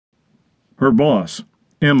Her boss,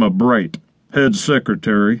 Emma Bright, head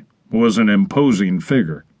secretary, was an imposing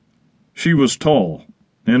figure. She was tall,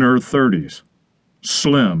 in her 30s,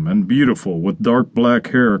 slim and beautiful with dark black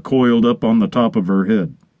hair coiled up on the top of her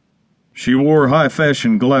head. She wore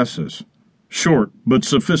high-fashion glasses, short but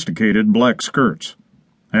sophisticated black skirts,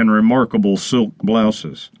 and remarkable silk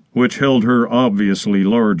blouses, which held her obviously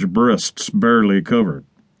large breasts barely covered.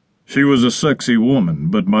 She was a sexy woman,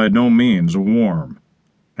 but by no means warm.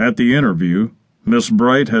 At the interview, Miss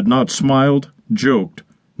Bright had not smiled, joked,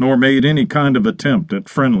 nor made any kind of attempt at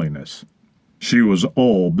friendliness. She was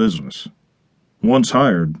all business. Once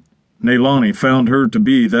hired, Nailani found her to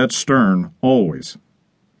be that stern always.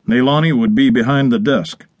 Nailani would be behind the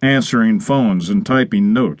desk, answering phones and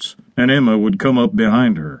typing notes, and Emma would come up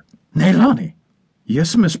behind her. "Nailani."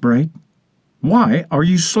 "Yes, Miss Bright." "Why are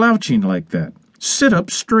you slouching like that? Sit up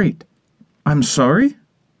straight." "I'm sorry?"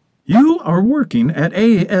 "You are working at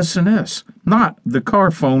AS&S, not the car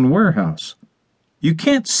phone warehouse. You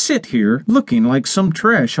can't sit here looking like some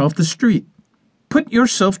trash off the street. Put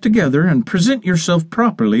yourself together and present yourself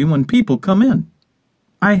properly when people come in."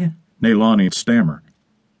 Nailani stammered.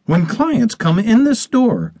 "When clients come in this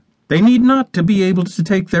door, they need not to be able to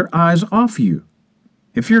take their eyes off you.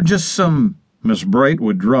 If you're just some—" Miss Bright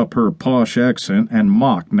would drop her posh accent and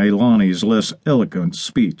mock Nailani's less eloquent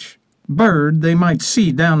speech. "Bird they might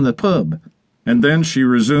see down the pub." And then she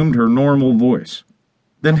resumed her normal voice.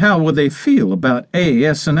 "Then how will they feel about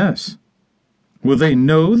AS&S? Will they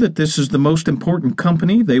know that this is the most important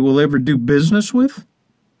company they will ever do business with?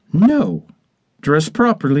 No. Dress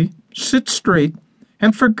properly, sit straight,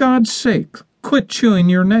 and for God's sake, quit chewing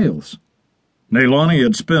your nails." Nailani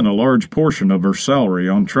had spent a large portion of her salary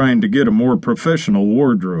on trying to get a more professional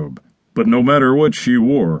wardrobe, but no matter what she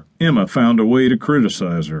wore, Emma found a way to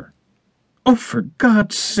criticize her. "Oh, for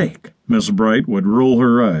God's sake," Miss Bright would roll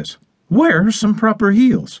her eyes. "Wear some proper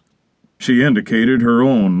heels." She indicated her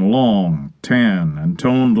own long, tan, and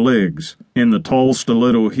toned legs in the tall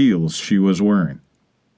stiletto heels she was wearing.